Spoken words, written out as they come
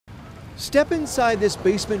Step inside this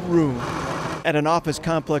basement room at an office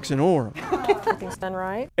complex in Orem, Everything's done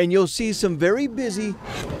right. and you'll see some very busy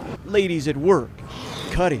ladies at work,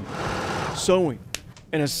 cutting, sewing,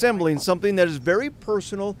 and assembling something that is very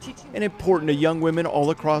personal and important to young women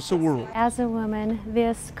all across the world. As a woman,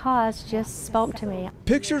 this cause just spoke to me.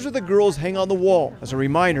 Pictures of the girls hang on the wall as a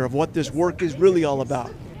reminder of what this work is really all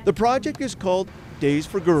about. The project is called Days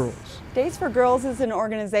for Girls. Days for Girls is an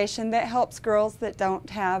organization that helps girls that don't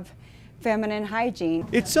have feminine hygiene.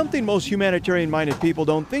 It's something most humanitarian-minded people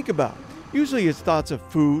don't think about. Usually it's thoughts of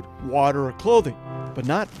food, water, or clothing, but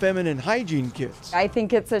not feminine hygiene kits. I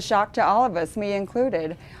think it's a shock to all of us, me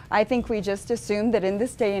included. I think we just assumed that in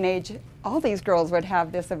this day and age, all these girls would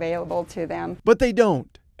have this available to them. But they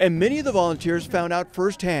don't. And many of the volunteers found out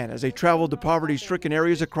firsthand as they traveled to poverty-stricken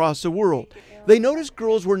areas across the world. They noticed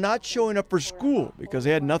girls were not showing up for school because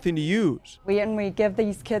they had nothing to use. When we give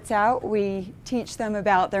these kits out, we teach them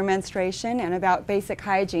about their menstruation and about basic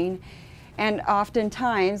hygiene. And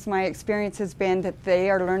oftentimes, my experience has been that they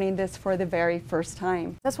are learning this for the very first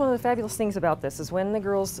time. That's one of the fabulous things about this, is when the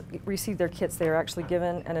girls receive their kits, they are actually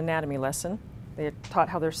given an anatomy lesson. They are taught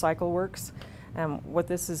how their cycle works, what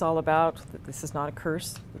this is all about, that this is not a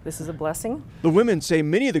curse, that this is a blessing. The women say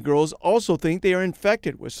many of the girls also think they are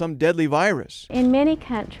infected with some deadly virus. In many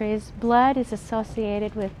countries, blood is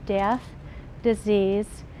associated with death,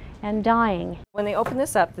 disease, and dying. When they open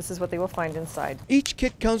this up, this is what they will find inside. Each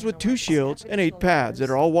kit comes with 2 shields and 8 pads that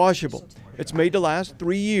are all washable. It's made to last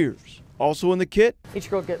 3 years. Also in the kit, Each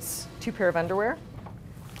girl gets 2 pair of underwear,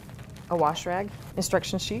 a wash rag,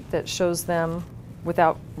 instruction sheet that shows them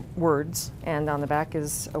without words, and on the back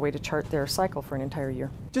is a way to chart their cycle for an entire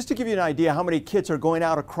year. just to give you an idea how many kits are going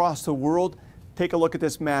out across the world, take a look at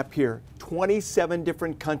this map here. 27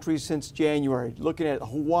 different countries since January. Looking at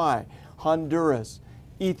Hawaii, Honduras,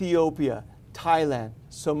 Ethiopia, Thailand,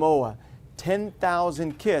 Samoa.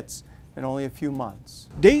 10,000 kits in only a few months.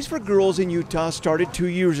 Days for Girls in Utah started 2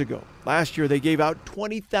 years ago. Last year they gave out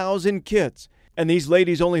 20,000 kits, and these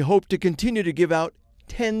ladies only hope to continue to give out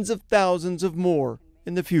tens of thousands of more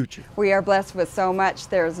in the future. We are blessed with so much.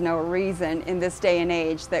 There's no reason in this day and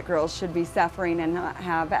age that girls should be suffering and not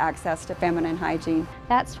have access to feminine hygiene.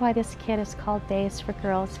 That's why this kit is called Days for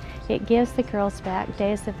Girls. It gives the girls back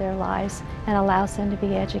days of their lives and allows them to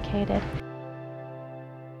be educated.